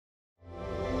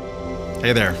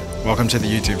Hey there, welcome to the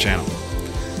YouTube channel.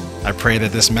 I pray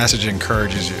that this message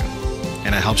encourages you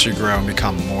and it helps you grow and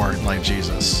become more like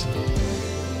Jesus.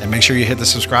 And make sure you hit the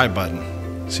subscribe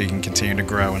button so you can continue to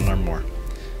grow and learn more.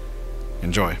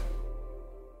 Enjoy.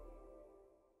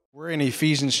 We're in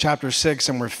Ephesians chapter 6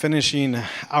 and we're finishing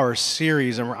our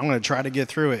series and I'm going to try to get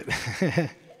through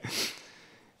it.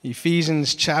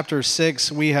 Ephesians chapter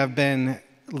 6, we have been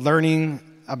learning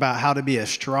about how to be a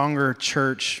stronger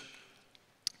church.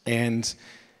 And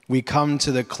we come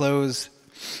to the close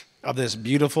of this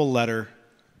beautiful letter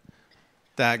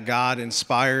that God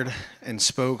inspired and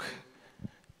spoke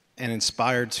and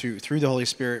inspired through the Holy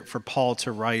Spirit for Paul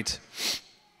to write.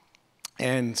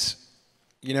 And,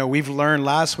 you know, we've learned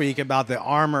last week about the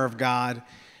armor of God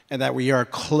and that we are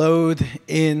clothed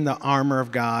in the armor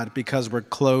of God because we're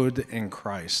clothed in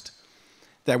Christ.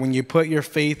 That when you put your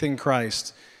faith in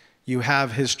Christ, you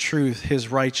have His truth, His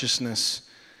righteousness,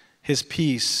 His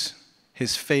peace,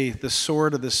 His faith, the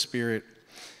sword of the Spirit.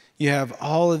 You have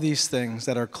all of these things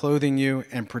that are clothing you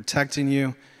and protecting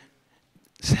you,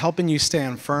 helping you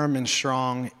stand firm and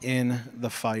strong in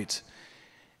the fight.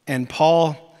 And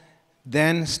Paul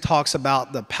then talks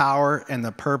about the power and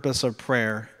the purpose of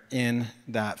prayer in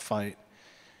that fight.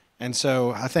 And so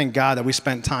I thank God that we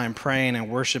spent time praying and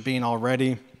worshiping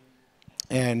already.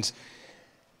 And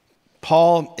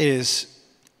Paul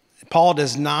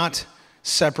does not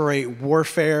separate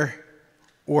warfare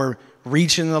or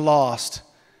reaching the lost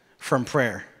from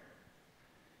prayer.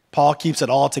 Paul keeps it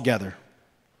all together.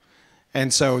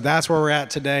 And so that's where we're at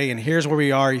today. And here's where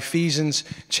we are. Ephesians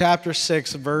chapter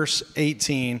 6, verse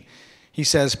 18. He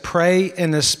says, "Pray in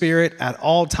the Spirit at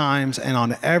all times and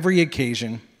on every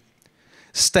occasion.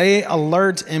 Stay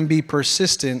alert and be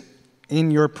persistent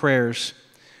in your prayers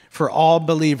for all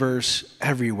believers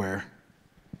everywhere.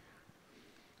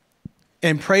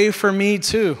 And pray for me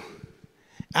too.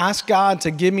 Ask God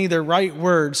to give me the right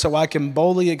words so I can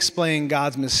boldly explain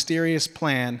God's mysterious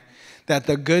plan that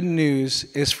the good news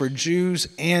is for Jews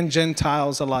and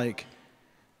Gentiles alike.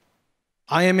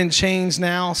 I am in chains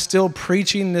now, still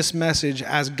preaching this message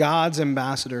as God's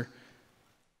ambassador.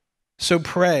 So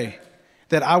pray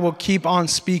that I will keep on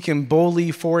speaking boldly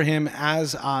for Him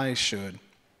as I should.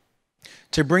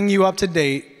 To bring you up to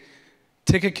date,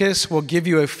 Tychicus will give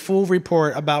you a full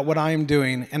report about what I am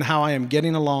doing and how I am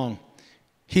getting along.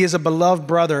 He is a beloved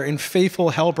brother and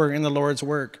faithful helper in the Lord's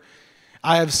work.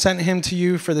 I have sent him to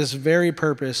you for this very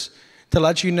purpose, to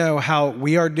let you know how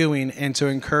we are doing and to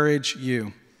encourage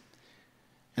you."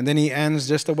 And then he ends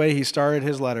just the way he started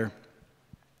his letter,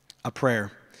 a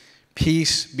prayer.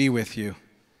 "Peace be with you,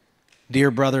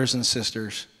 dear brothers and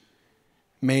sisters.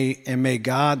 May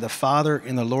God the Father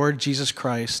and the Lord Jesus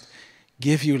Christ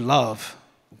give you love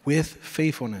with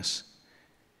faithfulness.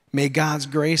 May God's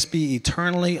grace be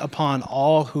eternally upon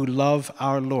all who love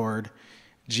our Lord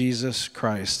Jesus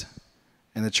Christ."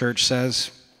 And the church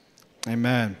says,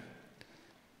 amen.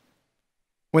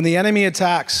 When the enemy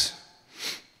attacks,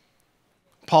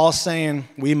 Paul's saying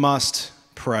we must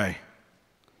pray.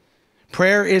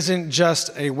 Prayer isn't just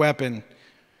a weapon.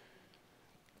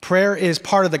 Prayer is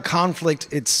part of the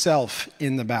conflict itself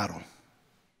in the battle.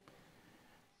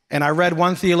 And I read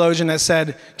one theologian that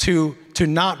said to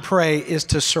not pray is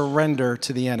to surrender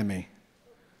to the enemy.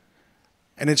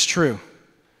 And it's true.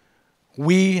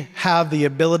 We have the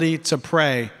ability to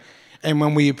pray. And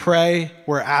when we pray,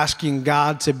 we're asking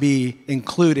God to be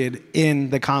included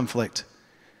in the conflict.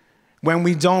 When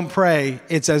we don't pray,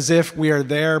 it's as if we are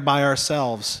there by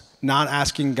ourselves, not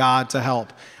asking God to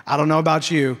help. I don't know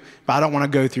about you, but I don't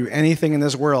want to go through anything in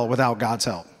this world without God's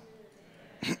help.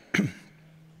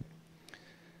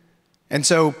 And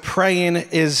so praying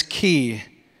is key,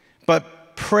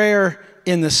 but prayer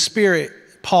in the Spirit,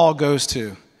 Paul goes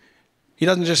to. He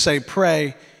doesn't just say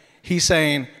pray, he's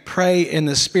saying pray in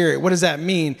the Spirit. What does that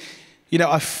mean? You know,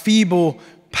 a feeble,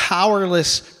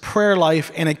 powerless prayer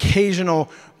life and occasional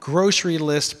grocery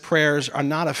list prayers are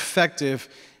not effective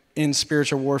in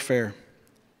spiritual warfare.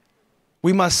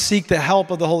 We must seek the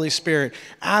help of the Holy Spirit.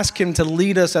 Ask Him to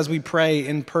lead us as we pray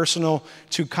in personal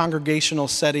to congregational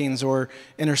settings or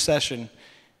intercession.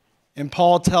 And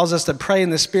Paul tells us to pray in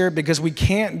the Spirit because we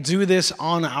can't do this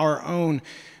on our own.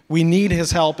 We need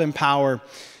His help and power,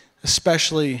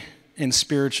 especially in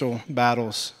spiritual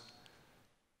battles.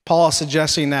 Paul is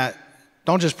suggesting that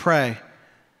don't just pray,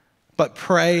 but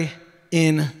pray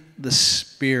in the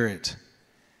Spirit.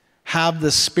 Have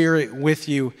the Spirit with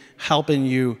you, helping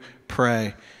you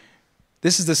pray.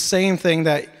 This is the same thing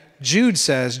that Jude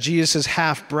says, Jesus'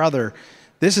 half-brother.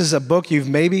 This is a book you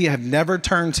maybe have never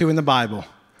turned to in the Bible.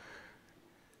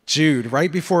 Jude,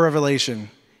 right before Revelation.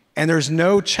 And there's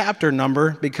no chapter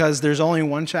number because there's only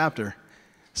one chapter.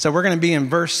 So we're going to be in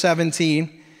verse 17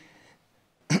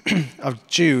 of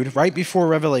Jude, right before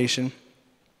Revelation.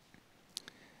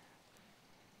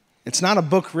 It's not a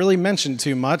book really mentioned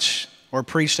too much or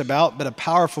preached about, but a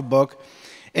powerful book.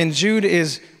 And Jude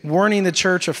is warning the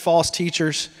church of false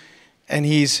teachers, and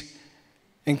he's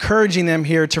encouraging them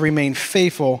here to remain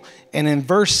faithful. And in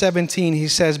verse 17, he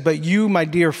says, "But you, my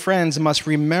dear friends, must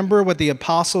remember what the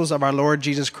apostles of our Lord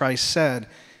Jesus Christ said."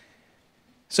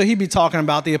 So he'd be talking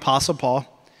about the Apostle Paul.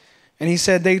 And he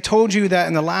said, "They told you that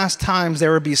in the last times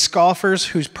there would be scoffers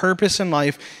whose purpose in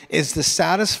life is to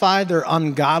satisfy their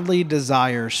ungodly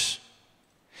desires.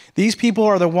 These people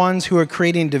are the ones who are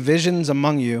creating divisions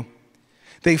among you.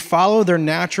 They follow their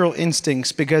natural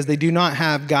instincts because they do not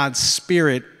have God's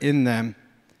Spirit in them.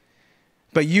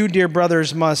 But you, dear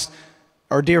brothers,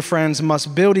 dear friends,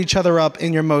 must build each other up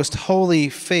in your most holy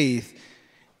faith.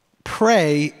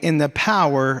 Pray in the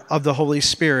power of the Holy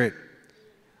Spirit."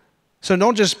 So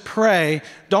don't just pray.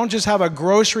 Don't just have a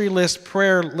grocery list,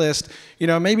 prayer list.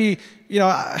 Maybe,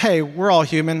 hey, we're all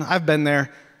human. I've been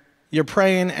there. You're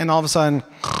praying and all of a sudden,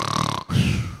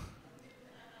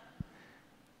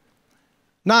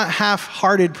 not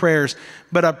half-hearted prayers,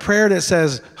 but a prayer that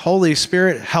says, "Holy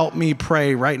Spirit, help me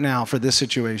pray right now for this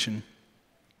situation."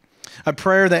 A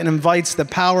prayer that invites the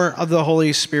power of the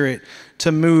Holy Spirit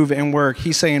to move and work.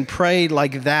 He's saying pray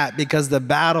like that because the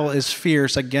battle is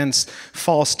fierce against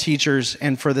false teachers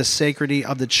and for the sanctity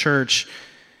of the church.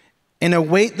 And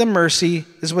await the mercy,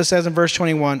 this is what it says in verse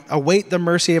 21, await the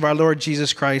mercy of our Lord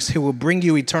Jesus Christ, who will bring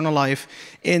you eternal life.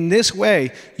 In this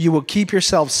way, you will keep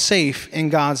yourself safe in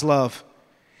God's love.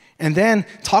 And then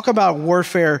talk about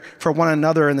warfare for one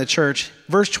another in the church.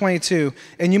 Verse 22,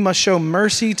 "And you must show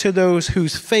mercy to those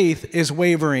whose faith is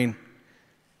wavering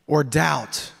or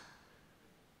doubt."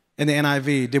 In the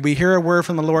NIV, did we hear a word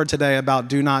from the Lord today about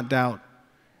do not doubt?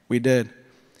 We did.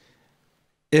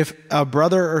 If a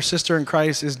brother or sister in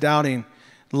Christ is doubting,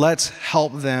 let's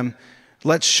help them.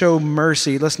 Let's show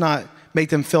mercy. Let's not make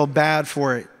them feel bad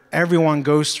for it. Everyone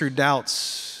goes through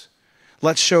doubts.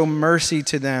 Let's show mercy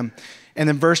to them. And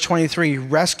then verse 23,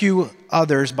 rescue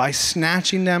others by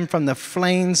snatching them from the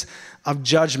flames of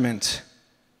judgment.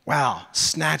 Wow,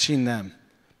 snatching them,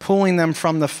 pulling them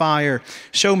from the fire.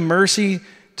 Show mercy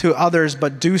to others,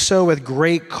 but do so with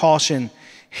great caution,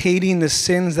 hating the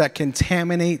sins that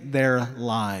contaminate their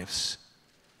lives.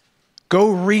 Go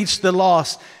reach the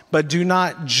lost, but do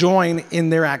not join in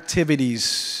their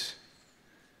activities.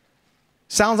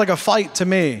 Sounds like a fight to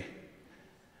me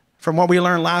from what we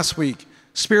learned last week.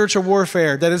 Spiritual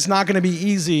warfare, that it's not going to be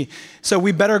easy. So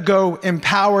we better go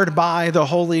empowered by the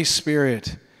Holy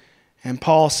Spirit. And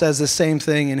Paul says the same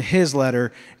thing in his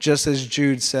letter, just as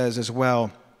Jude says as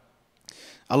well.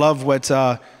 I love what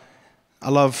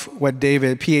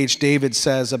David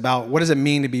says about what does it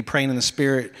mean to be praying in the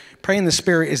Spirit. Praying in the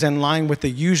Spirit is in line with the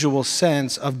usual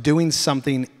sense of doing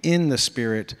something in the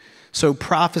Spirit. So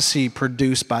prophecy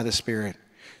produced by the Spirit.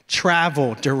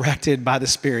 Travel directed by the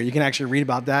Spirit. You can actually read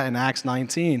about that in Acts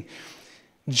 19.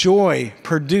 Joy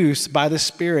produced by the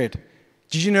Spirit.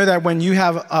 Did you know that when you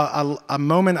have a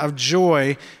moment of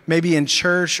joy, maybe in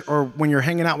church or when you're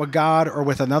hanging out with God or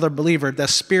with another believer, the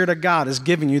Spirit of God is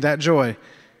giving you that joy?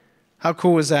 How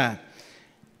cool is that?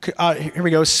 Here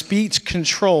we go. Speech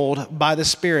controlled by the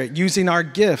Spirit, using our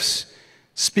gifts,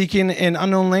 speaking in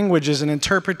unknown languages and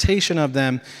interpretation of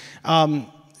them,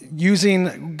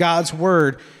 using God's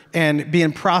word and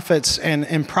being prophets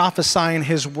and prophesying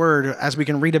his word, as we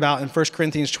can read about in 1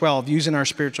 Corinthians 12, using our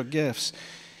spiritual gifts.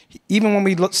 Even when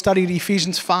we studied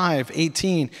Ephesians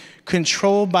 5:18,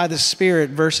 controlled by the Spirit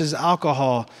versus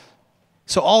alcohol.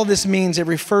 So all this means it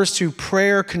refers to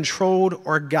prayer controlled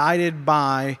or guided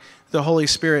by the Holy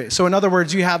Spirit. So in other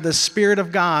words, you have the Spirit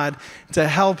of God to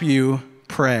help you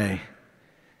pray.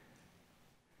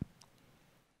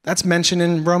 That's mentioned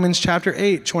in Romans chapter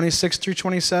 8, 26 through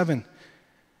 27.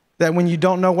 That when you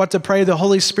don't know what to pray, the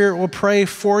Holy Spirit will pray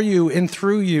for you and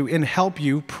through you and help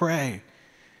you pray.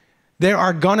 There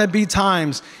are going to be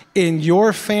times in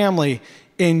your family,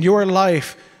 in your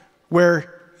life,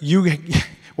 where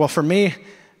well, for me,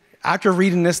 after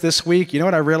reading this week, you know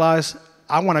what I realized?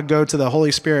 I want to go to the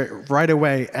Holy Spirit right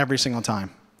away every single time.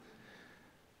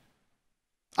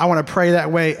 I want to pray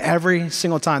that way every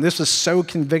single time. This was so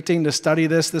convicting to study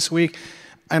this week.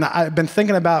 And I've been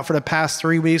thinking about it for the past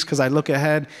 3 weeks because I look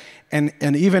ahead. And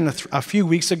even a few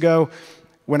weeks ago,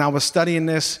 when I was studying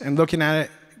this and looking at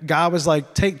it, God was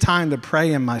like, take time to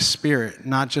pray in my spirit,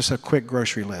 not just a quick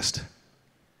grocery list.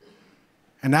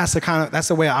 And that's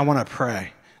the way I want to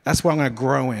pray. That's what I'm going to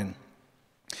grow in.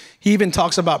 He even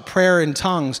talks about prayer in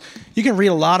tongues. You can read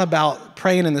a lot about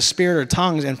praying in the Spirit or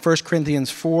tongues in 1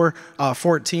 Corinthians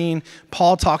 4:14.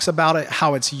 Paul talks about it,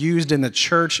 how it's used in the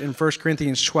church in 1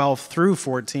 Corinthians 12 through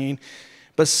 14.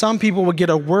 But some people will get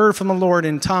a word from the Lord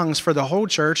in tongues for the whole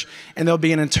church, and there'll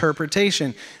be an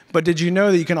interpretation. But did you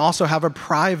know that you can also have a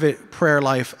private prayer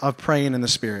life of praying in the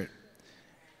Spirit?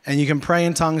 And you can pray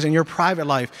in tongues in your private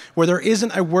life where there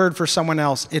isn't a word for someone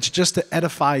else. It's just to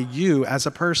edify you as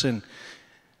a person.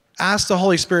 Ask the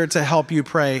Holy Spirit to help you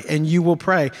pray, and you will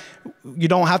pray. You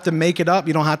don't have to make it up.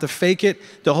 You don't have to fake it.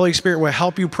 The Holy Spirit will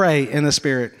help you pray in the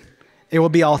Spirit. It will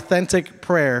be authentic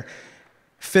prayer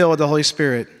filled with the Holy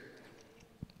Spirit.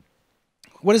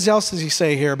 What else does he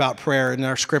say here about prayer in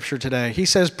our scripture today? He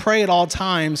says, pray at all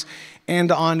times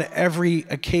and on every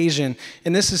occasion.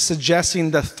 And this is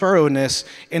suggesting the thoroughness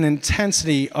and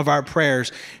intensity of our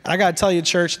prayers. And I got to tell you,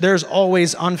 church, there's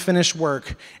always unfinished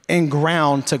work and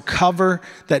ground to cover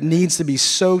that needs to be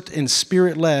soaked in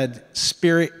Spirit-led,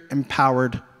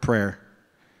 Spirit-empowered prayer.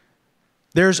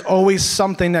 There's always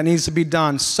something that needs to be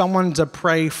done, someone to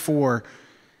pray for.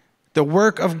 The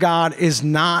work of God is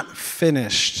not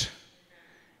finished.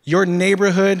 Your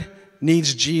neighborhood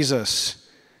needs Jesus.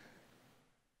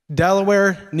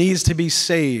 Delaware needs to be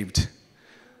saved.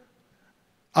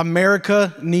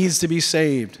 America needs to be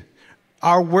saved.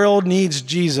 Our world needs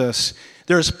Jesus.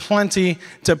 There's plenty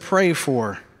to pray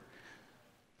for.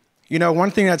 You know,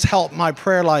 one thing that's helped my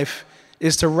prayer life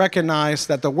is to recognize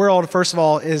that the world, first of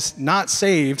all, is not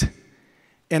saved,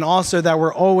 and also that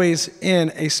we're always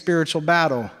in a spiritual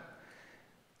battle.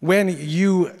 When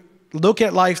you look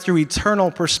at life through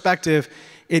eternal perspective,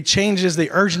 it changes the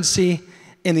urgency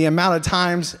in the amount of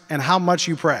times and how much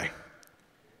you pray.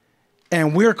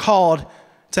 And we're called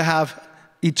to have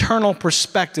eternal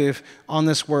perspective on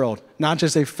this world, not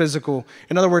just a physical.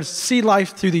 In other words, see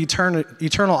life through the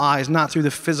eternal eyes, not through the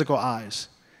physical eyes.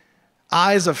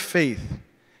 Eyes of faith.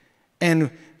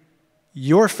 And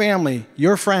your family,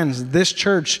 your friends, this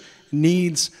church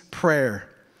needs prayer.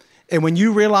 And when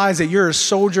you realize that you're a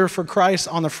soldier for Christ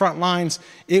on the front lines,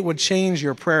 it would change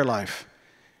your prayer life.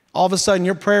 All of a sudden,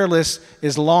 your prayer list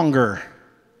is longer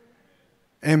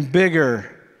and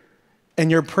bigger, and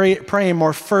you're praying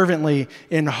more fervently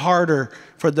and harder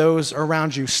for those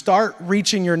around you. Start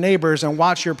reaching your neighbors and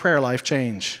watch your prayer life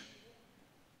change.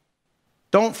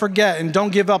 Don't forget and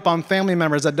don't give up on family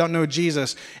members that don't know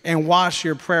Jesus, and watch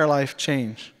your prayer life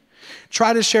change.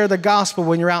 Try to share the gospel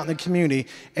when you're out in the community,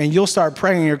 and you'll start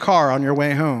praying in your car on your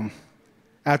way home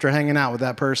after hanging out with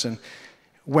that person.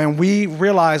 When we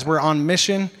realize we're on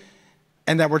mission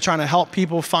and that we're trying to help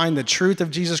people find the truth of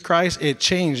Jesus Christ, it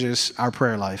changes our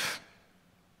prayer life.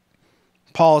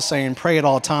 Paul is saying, pray at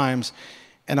all times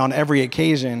and on every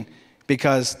occasion,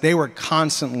 because they were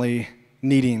constantly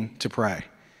needing to pray.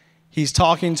 He's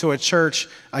talking to a church,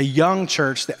 a young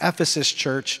church, the Ephesus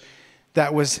church,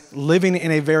 that was living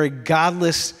in a very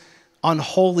godless,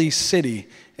 unholy city.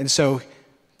 And so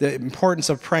the importance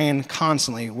of praying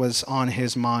constantly was on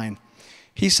his mind.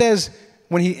 He says,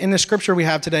 in the scripture we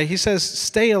have today, he says,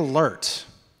 stay alert.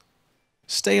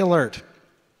 Stay alert.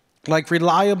 Like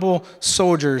reliable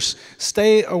soldiers,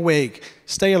 stay awake,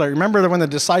 stay alert. Remember when the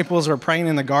disciples were praying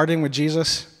in the garden with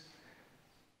Jesus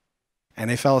and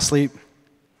they fell asleep?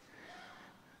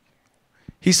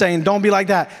 He's saying, don't be like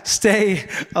that. Stay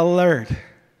alert.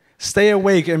 Stay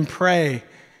awake and pray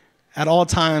at all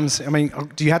times. I mean,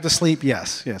 do you have to sleep?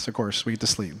 Yes. Yes, of course, we have to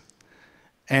sleep.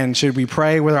 And should we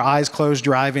pray with our eyes closed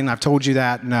driving? I've told you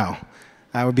that. No.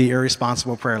 That would be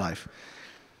irresponsible prayer life.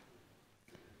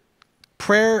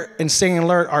 Prayer and staying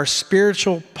alert are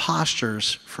spiritual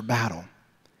postures for battle.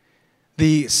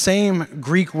 The same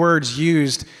Greek words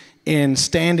used in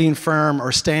standing firm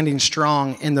or standing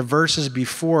strong in the verses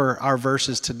before our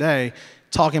verses today,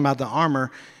 talking about the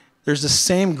armor, there's the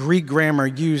same Greek grammar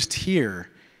used here.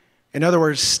 In other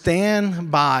words,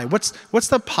 stand by. What's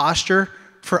the posture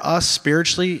for us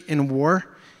spiritually in war?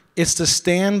 It's to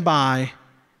stand by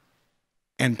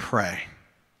and pray.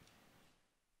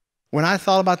 When I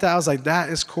thought about that, I was like, that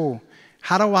is cool.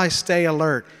 How do I stay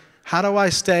alert? How do I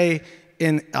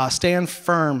stand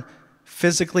firm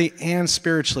physically and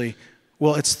spiritually?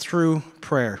 Well, it's through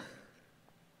prayer.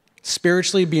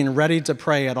 Spiritually being ready to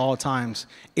pray at all times,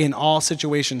 in all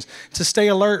situations. To stay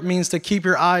alert means to keep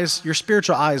your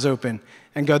spiritual eyes open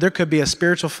and go, there could be a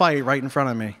spiritual fight right in front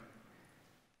of me.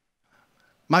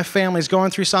 My family's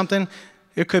going through something.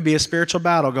 It could be a spiritual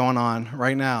battle going on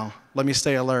right now. Let me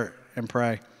stay alert and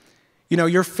pray. You know,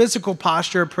 your physical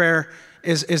posture of prayer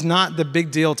is not the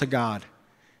big deal to God.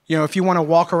 You know, if you want to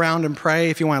walk around and pray,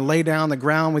 if you want to lay down on the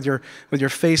ground with your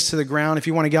face to the ground, if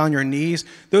you want to get on your knees,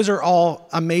 those are all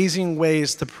amazing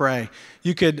ways to pray.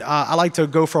 You could, I like to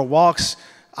go for walks.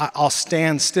 I'll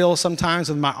stand still sometimes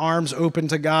with my arms open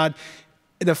to God.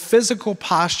 The physical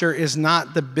posture is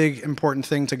not the big important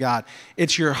thing to God.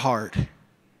 It's your heart.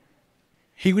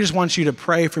 He just wants you to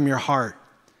pray from your heart.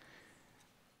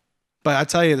 But I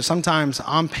tell you, sometimes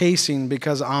I'm pacing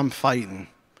because I'm fighting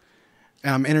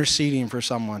and I'm interceding for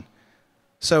someone.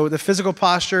 So the physical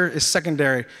posture is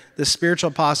secondary. The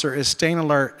spiritual posture is staying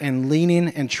alert and leaning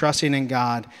and trusting in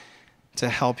God to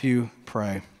help you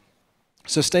pray.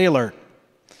 So stay alert.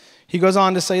 He goes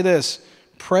on to say this,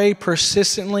 pray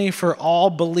persistently for all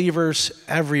believers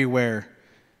everywhere.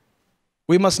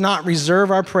 We must not reserve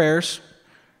our prayers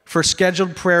for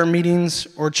scheduled prayer meetings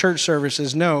or church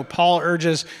services. No, Paul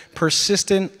urges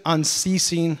persistent,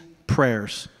 unceasing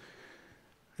prayers.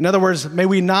 In other words, may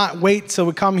we not wait till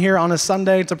we come here on a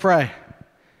Sunday to pray.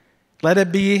 Let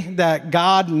it be that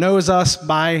God knows us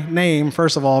by name,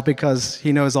 first of all, because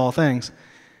he knows all things.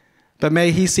 But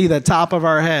may he see the top of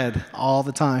our head all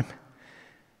the time.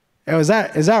 Oh, is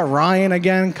that Ryan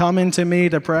again coming to me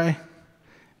to pray?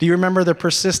 Do you remember the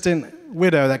persistent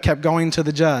widow that kept going to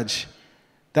the judge?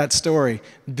 That story.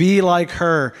 Be like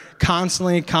her,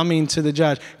 constantly coming to the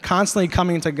judge, constantly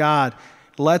coming to God.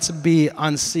 Let's be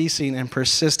unceasing and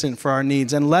persistent for our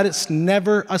needs. And let us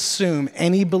never assume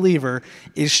any believer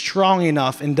is strong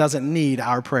enough and doesn't need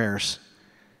our prayers.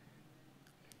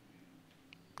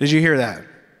 Did you hear that?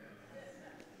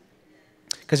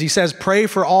 Because he says, pray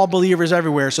for all believers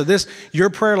everywhere. So your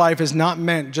prayer life is not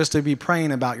meant just to be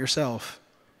praying about yourself.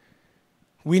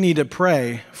 We need to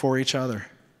pray for each other.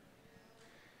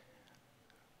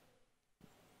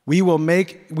 We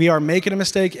are making a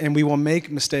mistake, and we will make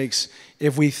mistakes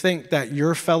if we think that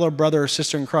your fellow brother or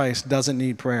sister in Christ doesn't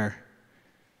need prayer.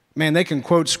 Man, they can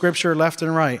quote scripture left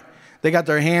and right. They got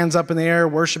their hands up in the air,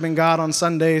 worshiping God on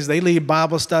Sundays. They lead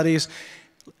Bible studies.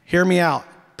 Hear me out.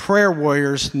 Prayer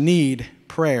warriors need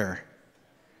prayer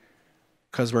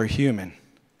because we're human.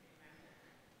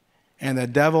 And the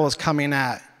devil is coming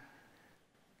at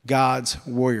God's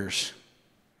warriors.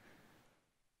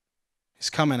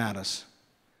 He's coming at us.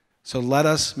 So let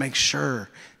us make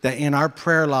sure that in our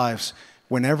prayer lives,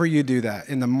 whenever you do that,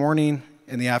 in the morning,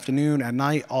 in the afternoon, at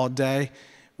night, all day,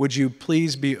 would you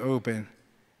please be open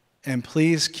and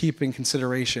please keep in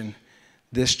consideration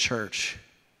this church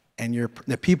and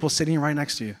the people sitting right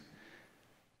next to you.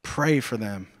 Pray for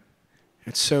them.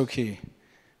 It's so key.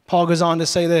 Paul goes on to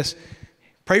say this,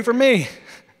 pray for me.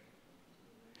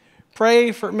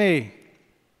 Pray for me.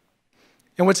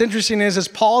 And what's interesting is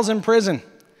Paul's in prison.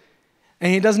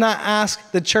 And he does not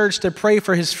ask the church to pray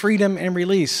for his freedom and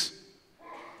release.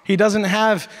 He doesn't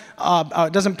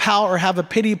pout or have a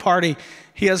pity party.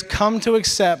 He has come to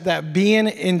accept that being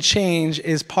in change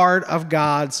is part of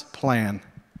God's plan.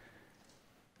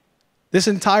 This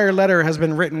entire letter has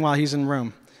been written while he's in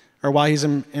Rome, or while he's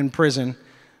in prison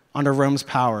under Rome's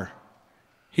power.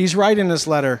 He's writing this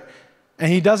letter,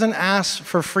 and he doesn't ask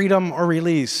for freedom or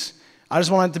release. I just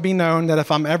want it to be known that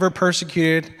if I'm ever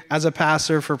persecuted as a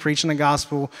pastor for preaching the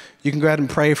gospel, you can go ahead and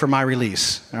pray for my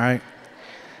release, all right?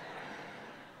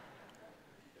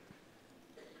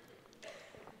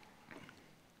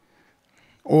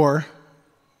 Or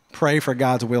pray for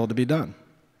God's will to be done.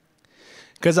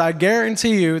 Because I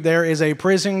guarantee you there is a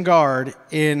prison guard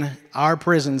in our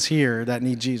prisons here that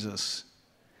need Jesus.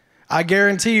 I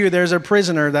guarantee you there's a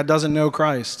prisoner that doesn't know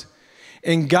Christ.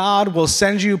 And God will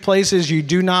send you places you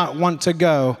do not want to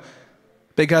go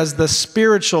because the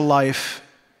spiritual life,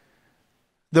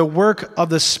 the work of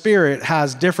the Spirit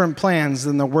has different plans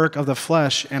than the work of the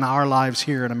flesh in our lives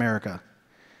here in America.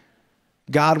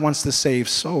 God wants to save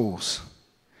souls.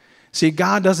 See,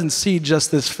 God doesn't see just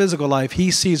this physical life.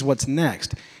 He sees what's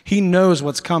next. He knows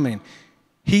what's coming.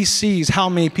 He sees how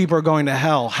many people are going to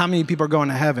hell, how many people are going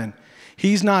to heaven.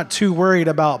 He's not too worried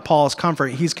about Paul's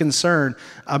comfort. He's concerned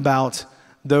about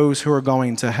those who are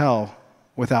going to hell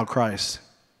without Christ.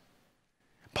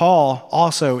 Paul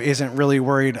also isn't really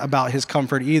worried about his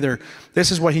comfort either.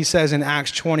 This is what he says in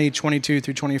Acts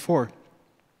 20:22-24.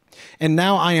 And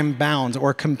now I am bound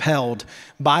or compelled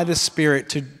by the Spirit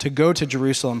to go to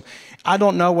Jerusalem. I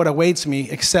don't know what awaits me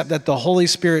except that the Holy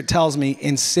Spirit tells me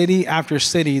in city after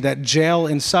city that jail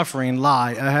and suffering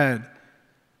lie ahead.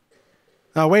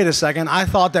 Now, wait a second. I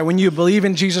thought that when you believe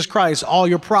in Jesus Christ, all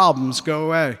your problems go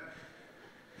away.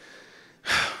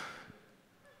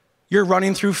 You're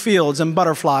running through fields and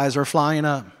butterflies are flying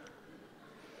up.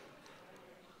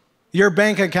 Your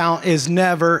bank account is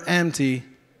never empty.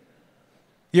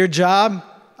 Your job,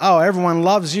 oh, everyone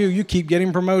loves you. You keep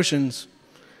getting promotions.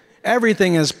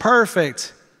 Everything is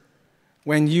perfect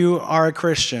when you are a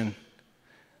Christian.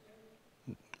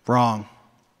 Wrong.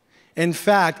 In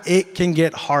fact, it can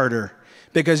get harder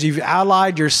because you've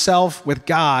allied yourself with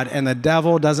God, and the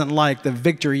devil doesn't like the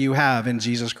victory you have in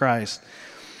Jesus Christ.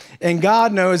 And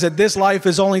God knows that this life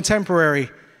is only temporary,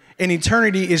 and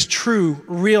eternity is true,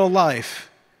 real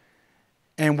life.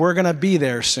 And we're going to be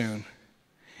there soon.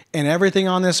 And everything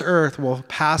on this earth will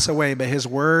pass away, but his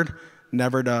word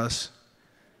never does.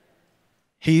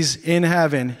 He's in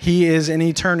heaven. He is in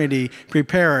eternity,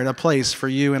 preparing a place for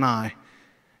you and I,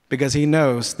 because he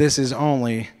knows this is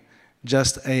only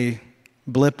just a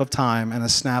blip of time and a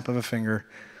snap of a finger.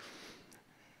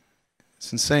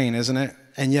 It's insane, isn't it?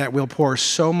 And yet we'll pour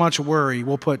so much worry,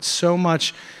 we'll put so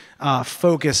much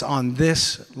focus on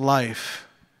this life,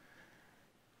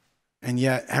 and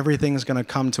yet everything's going to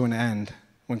come to an end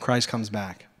when Christ comes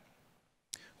back.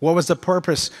 What was the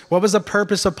purpose? What was the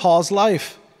purpose of Paul's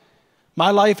life?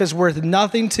 My life is worth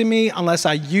nothing to me unless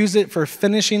I use it for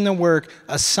finishing the work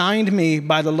assigned me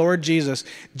by the Lord Jesus.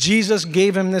 Jesus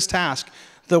gave him this task,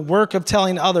 the work of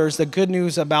telling others the good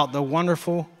news about the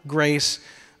wonderful grace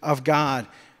of God.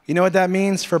 You know what that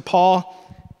means for Paul?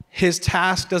 His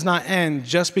task does not end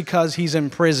just because he's in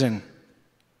prison.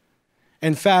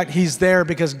 In fact, he's there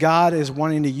because God is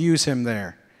wanting to use him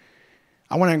there.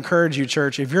 I want to encourage you,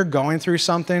 church, if you're going through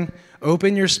something,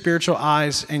 open your spiritual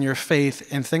eyes and your faith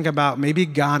and think about maybe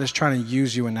God is trying to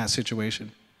use you in that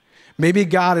situation. Maybe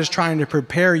God is trying to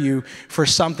prepare you for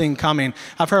something coming.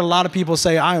 I've heard a lot of people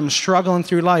say, I am struggling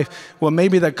through life. Well,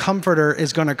 maybe the comforter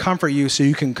is going to comfort you so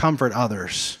you can comfort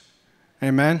others.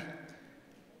 Amen?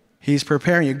 He's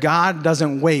preparing you. God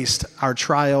doesn't waste our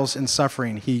trials and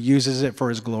suffering. He uses it for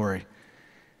his glory.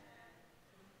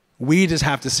 We just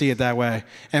have to see it that way.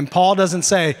 And Paul doesn't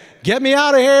say, get me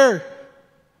out of here.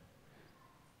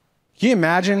 Can you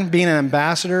imagine being an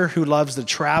ambassador who loves to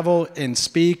travel and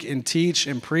speak and teach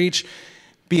and preach,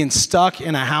 being stuck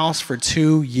in a house for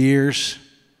 2 years?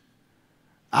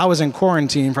 I was in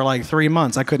quarantine for like 3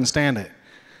 months. I couldn't stand it.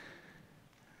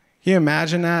 Can you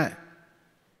imagine that?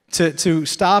 To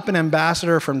stop an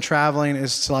ambassador from traveling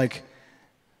is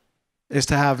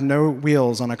to have no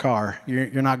wheels on a car.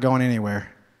 You're not going anywhere.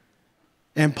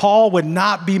 And Paul would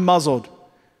not be muzzled.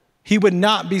 He would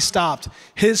not be stopped.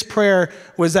 His prayer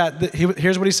was that,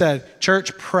 here's what he said,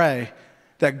 church, pray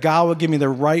that God will give me the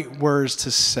right words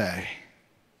to say,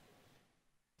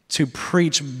 to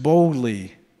preach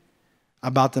boldly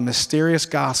about the mysterious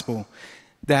gospel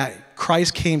that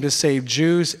Christ came to save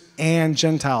Jews and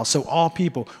Gentiles, so all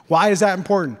people. Why is that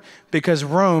important? Because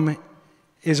Rome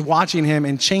is watching him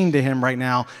and chained to him right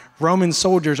now. Roman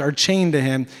soldiers are chained to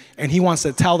him, and he wants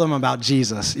to tell them about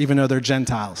Jesus, even though they're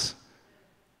Gentiles.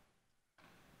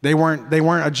 They weren't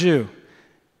a Jew.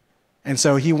 And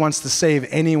so he wants to save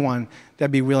anyone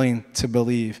that'd be willing to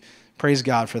believe. Praise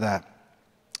God for that.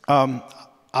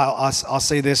 I'll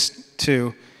say this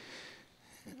too.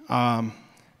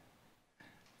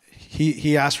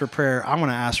 He asked for prayer. I want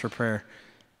to ask for prayer.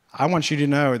 I want you to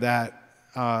know that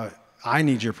I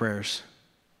need your prayers.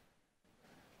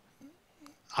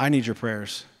 I need your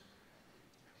prayers.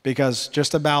 Because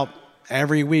just about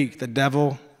every week, the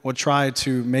devil will try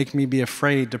to make me be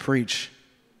afraid to preach.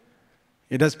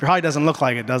 Probably doesn't look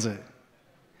like it, does it?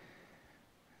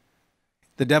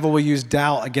 The devil will use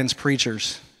doubt against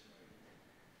preachers.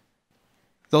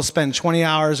 They'll spend 20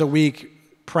 hours a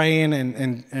week praying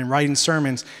and writing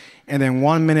sermons, and then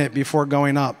 1 minute before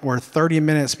going up or 30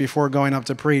 minutes before going up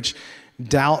to preach,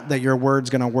 doubt that your word's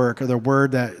going to work or the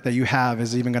word that you have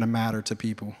is even going to matter to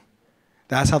people.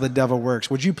 That's how the devil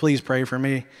works. Would you please pray for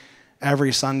me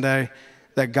every Sunday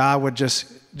that God would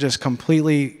just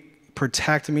completely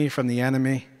protect me from the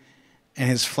enemy and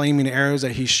his flaming arrows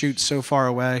that he shoots so far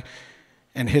away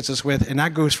and hits us with? And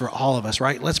that goes for all of us,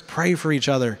 right? Let's pray for each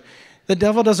other. The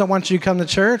devil doesn't want you to come to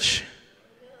church.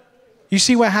 You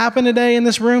see what happened today in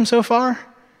this room so far?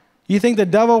 You think the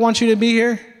devil wants you to be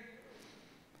here?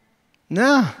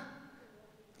 No.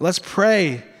 Let's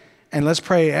pray, and let's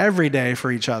pray every day for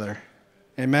each other.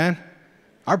 Amen?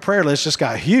 Our prayer list just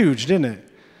got huge, didn't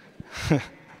it?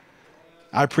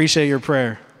 I appreciate your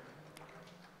prayer.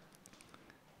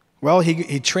 Well,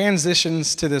 he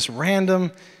transitions to this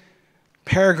random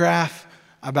paragraph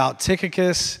about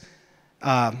Tychicus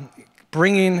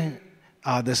bringing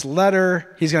this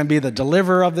letter. He's going to be the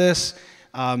deliverer of this,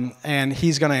 and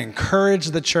he's going to encourage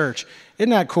the church.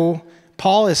 Isn't that cool?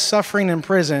 Paul is suffering in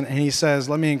prison, and he says,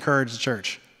 let me encourage the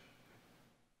church.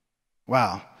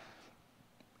 Wow.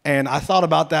 And I thought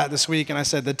about that this week, and I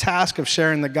said, the task of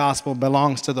sharing the gospel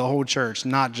belongs to the whole church,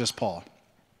 not just Paul,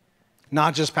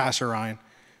 not just Pastor Ryan.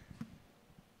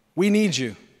 We need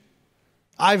you.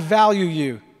 I value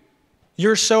you.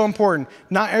 You're so important.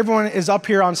 Not everyone is up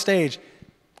here on stage.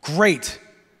 Great,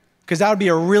 because that would be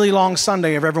a really long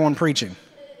Sunday of everyone preaching.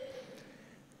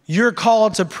 You're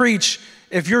called to preach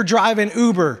if you're driving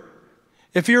Uber,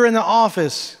 if you're in the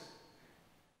office,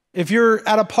 if you're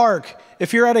at a park,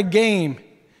 if you're at a game.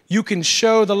 You can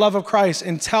show the love of Christ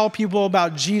and tell people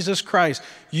about Jesus Christ.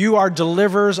 You are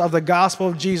deliverers of the gospel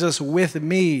of Jesus with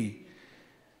me.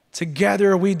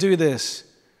 Together we do this.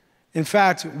 In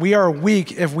fact, we are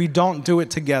weak if we don't do it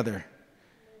together.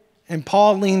 And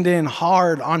Paul leaned in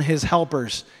hard on his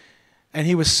helpers. And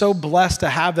he was so blessed to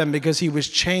have them because he was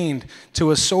chained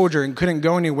to a soldier and couldn't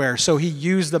go anywhere. So he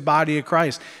used the body of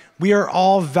Christ. We are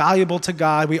all valuable to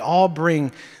God. We all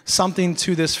bring something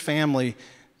to this family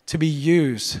to be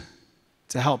used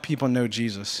to help people know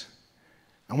Jesus.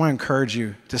 I want to encourage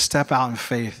you to step out in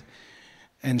faith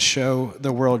and show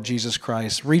the world Jesus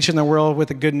Christ. Reaching the world with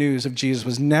the good news of Jesus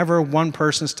was never one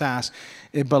person's task.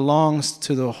 It belongs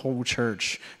to the whole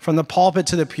church. From the pulpit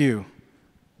to the pew,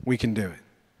 we can do it.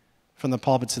 From the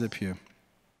pulpit to the pew.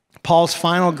 Paul's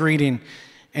final greeting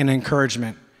and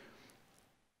encouragement.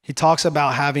 He talks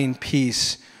about having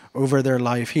peace over their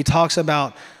life. He talks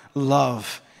about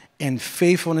love and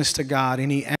faithfulness to God.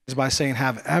 And he ends by saying,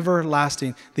 have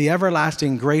the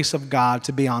everlasting grace of God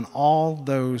to be on all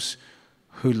those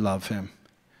who love him.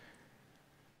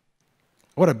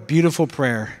 What a beautiful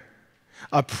prayer.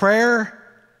 A prayer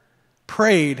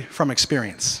prayed from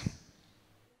experience.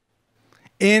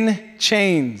 In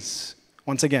chains,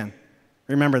 once again,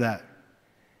 remember that.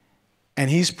 And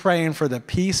he's praying for the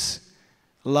peace,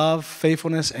 love,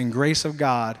 faithfulness, and grace of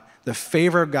God, the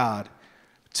favor of God,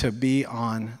 to be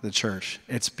on the church.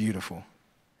 It's beautiful.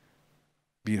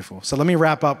 Beautiful. So let me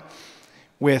wrap up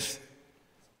with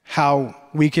how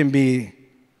we can be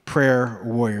prayer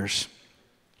warriors.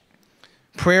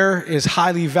 Prayer is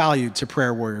highly valued to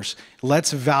prayer warriors.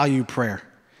 Let's value prayer.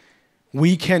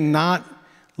 We cannot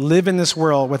live in this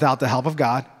world without the help of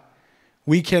God.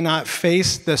 We cannot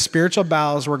face the spiritual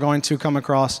battles we're going to come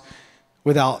across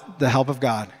without the help of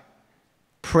God.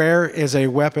 Prayer is a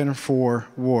weapon for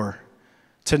war.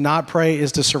 To not pray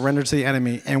is to surrender to the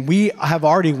enemy. And we have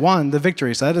already won the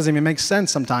victory. So that doesn't even make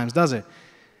sense sometimes, does it?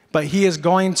 But he is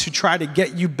going to try to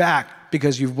get you back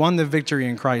because you've won the victory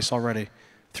in Christ already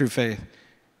through faith.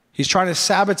 He's trying to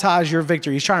sabotage your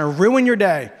victory. He's trying to ruin your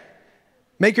day.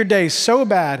 Make your day so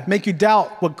bad, make you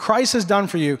doubt what Christ has done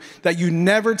for you that you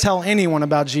never tell anyone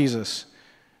about Jesus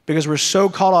because we're so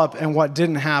caught up in what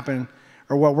didn't happen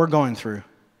or what we're going through.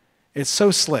 It's so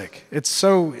slick. It's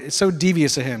so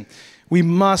devious of him. We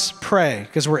must pray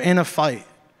because we're in a fight.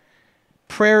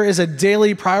 Prayer is a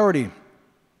daily priority.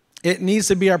 It needs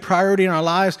to be our priority in our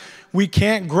lives. We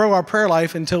can't grow our prayer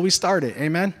life until we start it.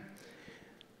 Amen?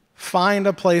 Find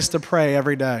a place to pray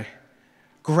every day.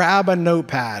 Grab a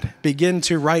notepad. Begin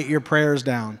to write your prayers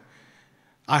down.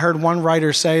 I heard one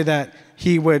writer say that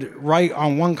he would write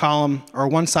on one column or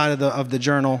one side of the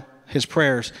journal his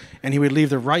prayers, and he would leave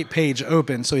the right page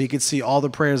open so he could see all the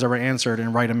prayers that were answered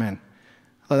and write them in.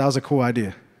 I thought that was a cool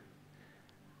idea.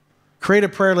 Create a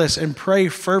prayer list and pray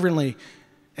fervently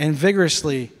and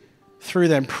vigorously through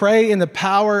them. Pray in the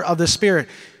power of the Spirit.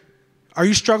 Are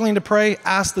you struggling to pray?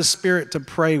 Ask the Spirit to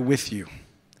pray with you.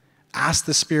 Ask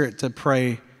the Spirit to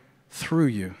pray through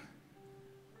you.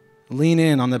 Lean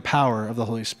in on the power of the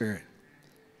Holy Spirit.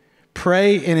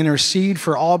 Pray and intercede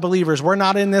for all believers. We're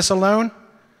not in this alone.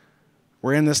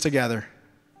 We're in this together.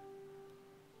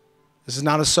 This is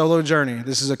not a solo journey.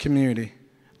 This is a community.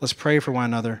 Let's pray for one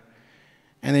another.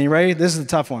 And then you ready? This is the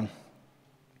tough one.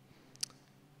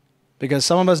 Because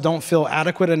some of us don't feel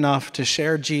adequate enough to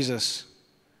share Jesus.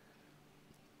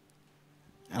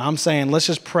 And I'm saying let's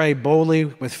just pray boldly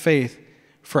with faith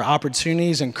for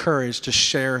opportunities and courage to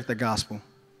share the gospel.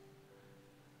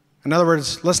 In other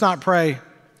words, let's not pray,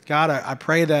 God, I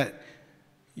pray that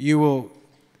you will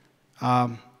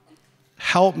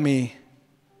help me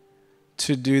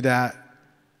to do that,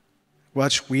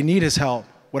 which we need his help.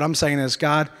 What I'm saying is,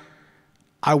 God,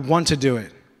 I want to do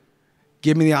it.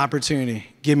 Give me the opportunity.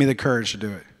 Give me the courage to do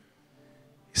it.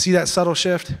 You see that subtle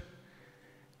shift?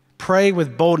 Pray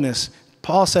with boldness.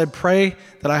 Paul said, pray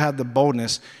that I have the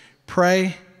boldness.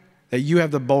 Pray that you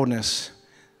have the boldness.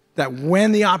 That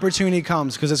when the opportunity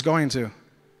comes, because it's going to,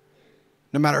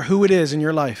 no matter who it is in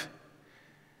your life,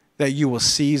 that you will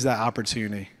seize that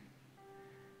opportunity.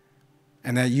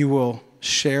 And that you will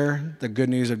share the good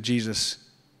news of Jesus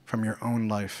from your own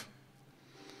life.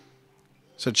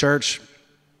 So church,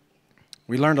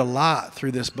 we learned a lot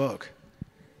through this book,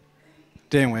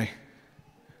 didn't we?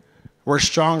 We're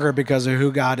stronger because of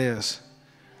who God is.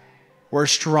 We're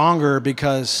stronger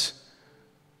because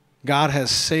God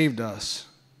has saved us.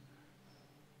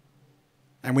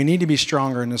 And we need to be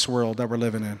stronger in this world that we're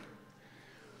living in.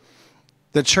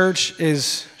 The church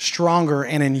is stronger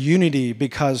and in unity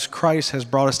because Christ has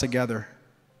brought us together.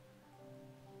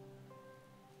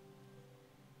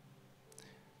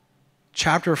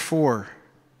 Chapter 4,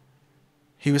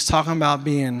 he was talking about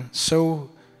being so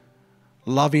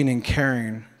loving and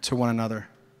caring to one another,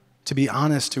 to be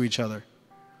honest to each other.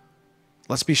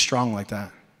 Let's be strong like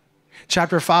that.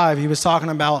 Chapter 5, he was talking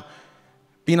about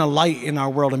being a light in our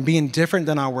world and being different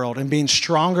than our world and being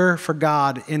stronger for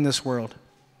God in this world.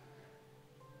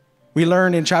 We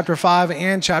learned in chapter 5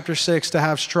 and chapter 6 to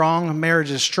have strong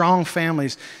marriages, strong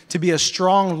families, to be a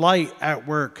strong light at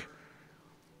work.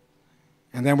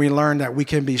 And then we learned that we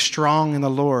can be strong in the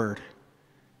Lord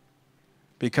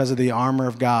because of the armor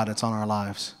of God that's on our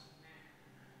lives.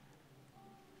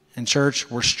 In church,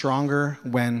 we're stronger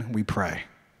when we pray.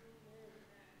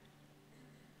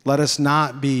 Let us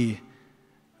not be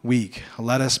weak.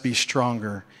 Let us be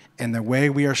stronger. And the way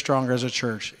we are stronger as a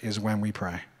church is when we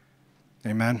pray.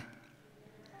 Amen.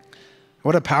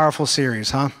 What a powerful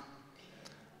series, huh?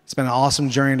 It's been an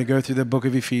awesome journey to go through the book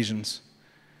of Ephesians.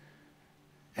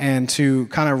 And to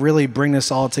kind of really bring this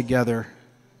all together,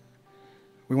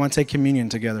 we want to take communion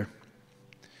together.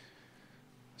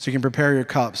 So you can prepare your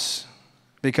cups.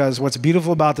 Because what's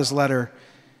beautiful about this letter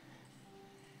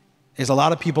is a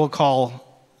lot of people call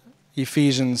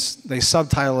Ephesians, they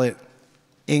subtitle it,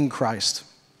 In Christ.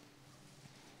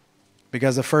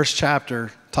 Because the first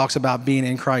chapter talks about being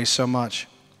in Christ so much.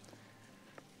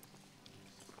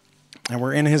 And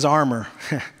we're in his armor.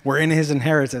 We're in his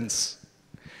inheritance.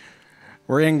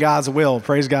 We're in God's will,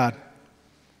 praise God.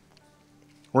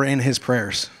 We're in his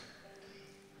prayers.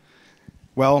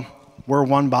 Well, we're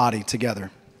one body together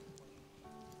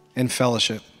in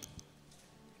fellowship.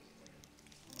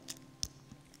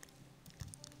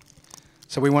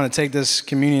 So we want to take this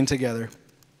communion together.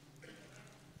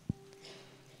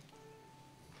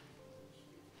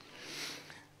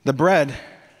 The bread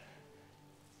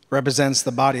represents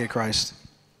the body of Christ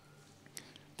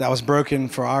that was broken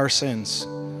for our sins.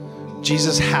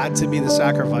 Jesus had to be the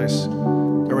sacrifice.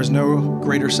 There was no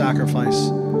greater sacrifice.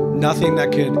 Nothing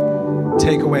that could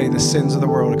take away the sins of the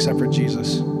world except for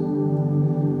Jesus.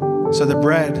 So the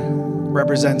bread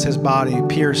represents his body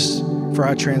pierced for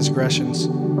our transgressions.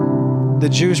 The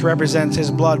juice represents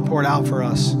his blood poured out for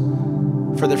us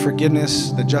for the forgiveness,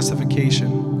 the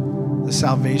justification, the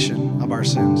salvation of our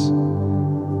sins.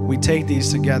 We take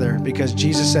these together because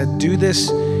Jesus said, do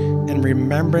this in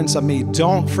remembrance of me.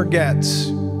 Don't forget.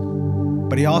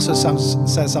 But he also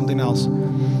says something else.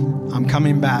 I'm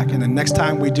coming back. And the next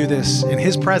time we do this in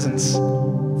his presence,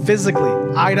 physically,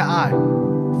 eye to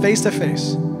eye, face to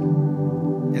face,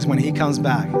 is when he comes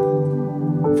back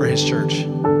for his church.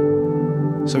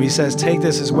 So he says, take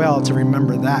this as well to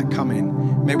remember that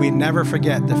coming. May we never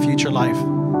forget the future life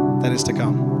that is to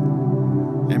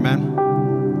come. Amen.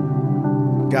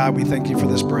 God, we thank you for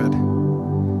this bread.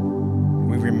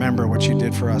 We remember what you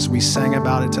did for us. We sang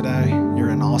about it today. You're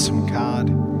an awesome God.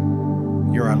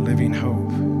 You're our living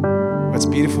hope. What's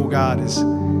beautiful, God, is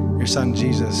your son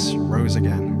Jesus rose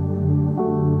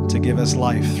again to give us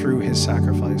life through his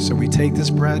sacrifice. So we take this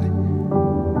bread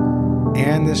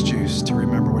and this juice to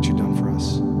remember what you've done for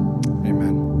us.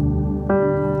 Amen.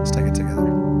 Let's take it together.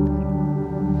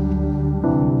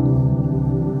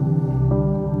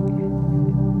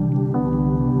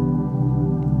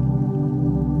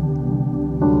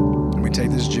 And we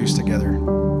take this juice together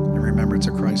in remembrance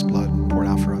of Christ's blood poured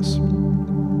out for us.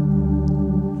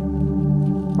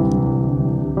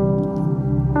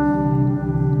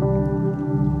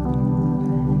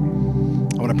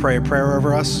 I want to pray a prayer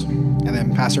over us, and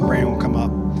then Pastor Brandon will come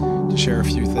up to share a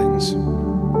few things.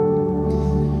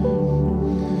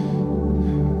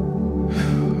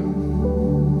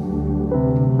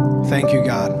 Thank you,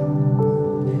 God.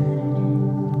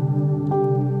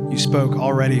 You spoke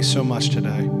already so much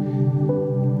today.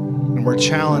 And we're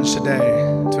challenged today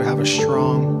to have a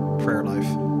strong prayer life.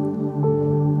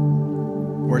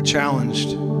 We're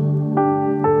challenged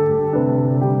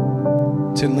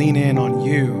to lean in on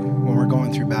you when we're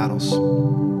going through battles.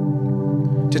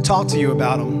 To talk to you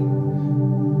about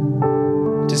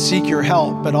them. To seek your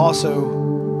help, but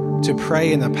also to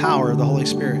pray in the power of the Holy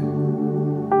Spirit.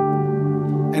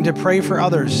 And to pray for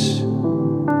others.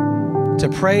 To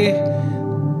pray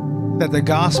that the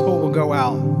gospel will go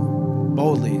out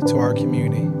boldly to our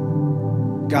community.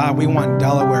 God, we want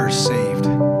Delaware saved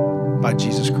by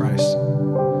Jesus Christ.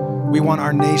 We want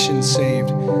our nation saved.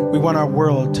 We want our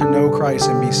world to know Christ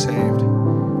and be saved.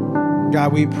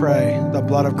 God, we pray the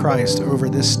blood of Christ over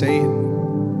this state,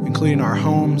 including our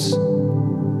homes,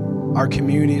 our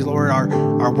communities, Lord, our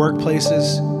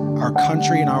workplaces, our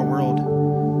country, and our world.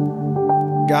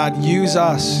 God, use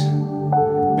us.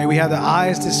 May we have the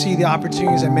eyes to see the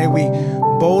opportunities, and may we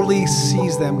boldly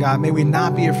seize them, God. May we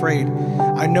not be afraid.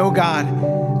 I know,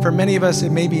 God, for many of us,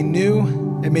 it may be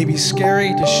new, it may be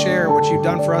scary to share what you've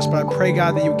done for us, but I pray,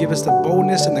 God, that you give us the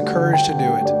boldness and the courage to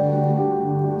do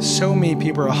it. So many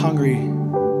people are hungry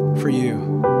for you.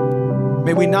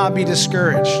 May we not be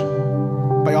discouraged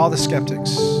by all the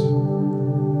skeptics.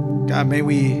 God, may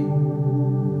we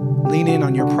lean in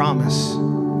on your promise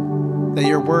that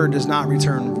your word does not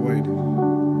return void,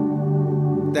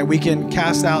 that we can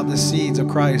cast out the seeds of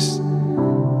Christ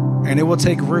and it will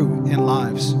take root in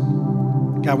lives.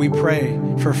 God, we pray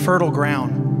for fertile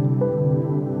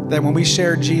ground, that when we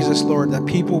share Jesus, Lord, that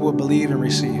people will believe and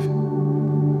receive.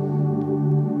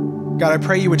 God, I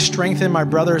pray you would strengthen my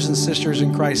brothers and sisters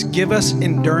in Christ. Give us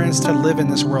endurance to live in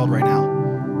this world right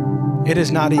now. It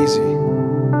is not easy.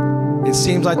 It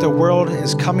seems like the world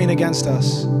is coming against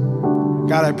us.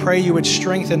 God, I pray you would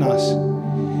strengthen us.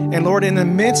 And Lord, in the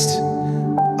midst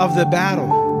of the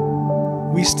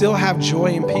battle, we still have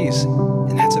joy and peace.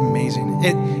 And that's amazing.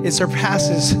 It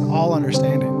surpasses all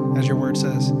understanding, as your word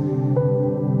says.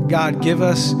 God, give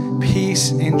us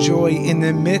peace and joy in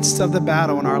the midst of the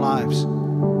battle in our lives.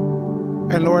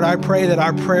 And Lord, I pray that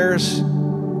our prayers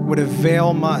would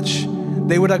avail much.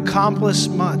 They would accomplish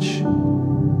much.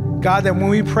 God, that when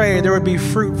we pray, there would be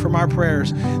fruit from our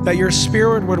prayers, that your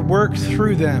Spirit would work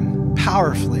through them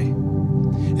powerfully.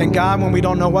 And God, when we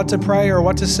don't know what to pray or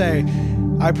what to say,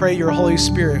 I pray your Holy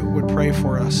Spirit would pray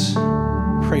for us,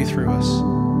 pray through us.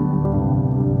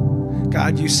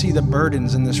 God, you see the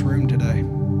burdens in this room today.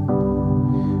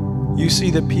 You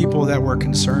see the people that we're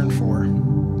concerned for.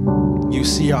 You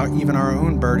see even our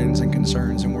own burdens and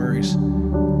concerns and worries.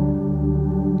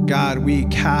 God, we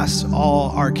cast all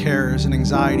our cares and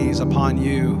anxieties upon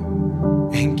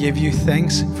you and give you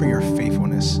thanks for your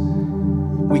faithfulness.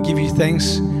 We give you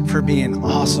thanks for being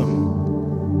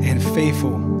awesome and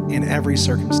faithful in every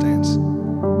circumstance.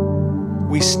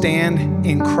 We stand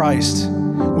in Christ.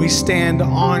 We stand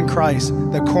on Christ,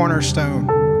 the cornerstone.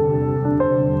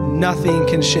 Nothing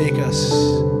can shake us.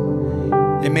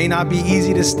 It may not be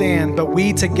easy to stand, but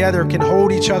we together can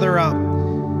hold each other up.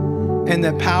 And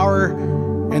the power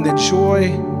and the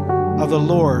joy of the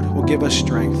Lord will give us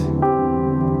strength.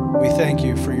 We thank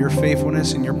you for your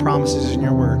faithfulness and your promises in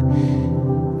your word.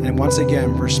 And once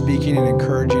again, for speaking and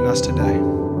encouraging us today.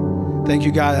 Thank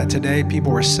you, God, that today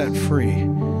people were set free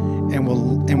and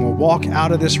will walk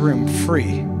out of this room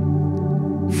free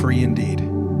indeed.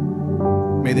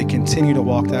 May they continue to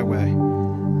walk that way.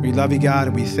 We love you, God,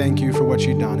 and we thank you for what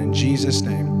you've done. In Jesus'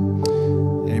 name,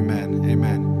 amen.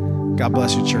 Amen. God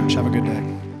bless you, church. Have a good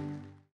day.